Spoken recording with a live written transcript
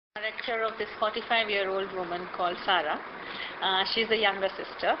Character of this 45-year-old woman called Sarah. She's the younger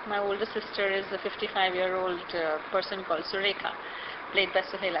sister. My older sister is a 55-year-old person called Surekha, played by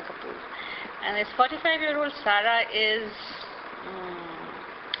Suhaila Kapoor. And this 45-year-old Sarah is,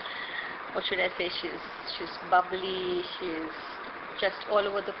 what should I say, she's bubbly, she's just all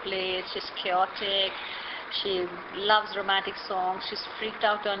over the place, she's chaotic. She loves romantic songs. She's freaked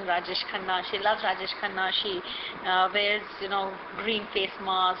out on Rajesh Khanna. She loves Rajesh Khanna. She wears, green face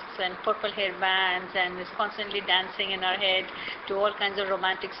masks and purple hair bands and is constantly dancing in her head to all kinds of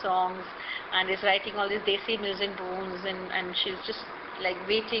romantic songs and is writing all these desi music boons and she's just like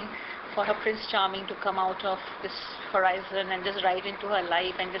waiting for her Prince Charming to come out of this horizon and just ride into her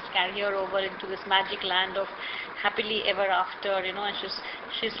life and just carry her over into this magic land of happily ever after, and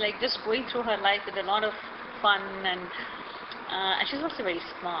she's like just going through her life with a lot of fun and she's also very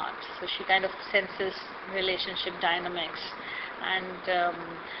smart, so she kind of senses relationship dynamics and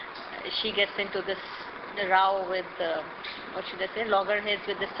she gets into this row with what should I say, loggerheads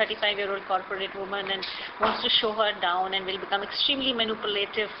with this 35-year-old corporate woman and wants to show her down and will become extremely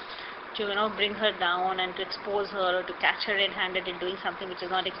manipulative to bring her down and to expose her or to catch her red-handed in doing something which is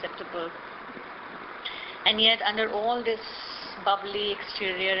not acceptable. And yet under all this bubbly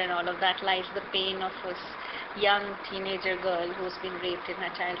exterior and all of that lies the pain of this young teenager girl who's been raped in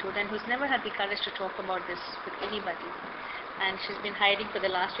her childhood and who's never had the courage to talk about this with anybody. And she's been hiding for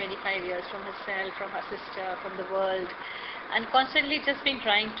the last 25 years from herself, from her sister, from the world, and constantly just been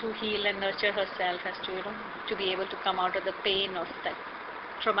trying to heal and nurture herself as to be able to come out of the pain of that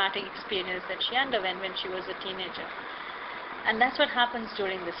traumatic experience that she underwent when she was a teenager. And that's what happens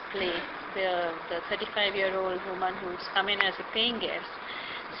during this play. The 35-year-old woman who's come in as a paying guest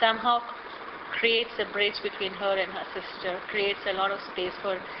somehow creates a bridge between her and her sister, creates a lot of space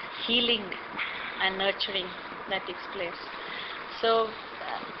for healing and nurturing that takes place. So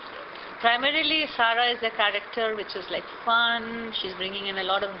primarily Sarah is a character which is like fun, she's bringing in a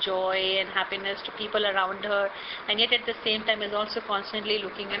lot of joy and happiness to people around her, and yet at the same time is also constantly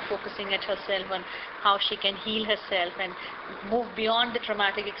looking and focusing at herself on how she can heal herself and move beyond the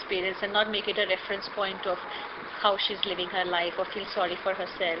traumatic experience and not make it a reference point of how she's living her life or feel sorry for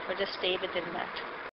herself or just stay within that.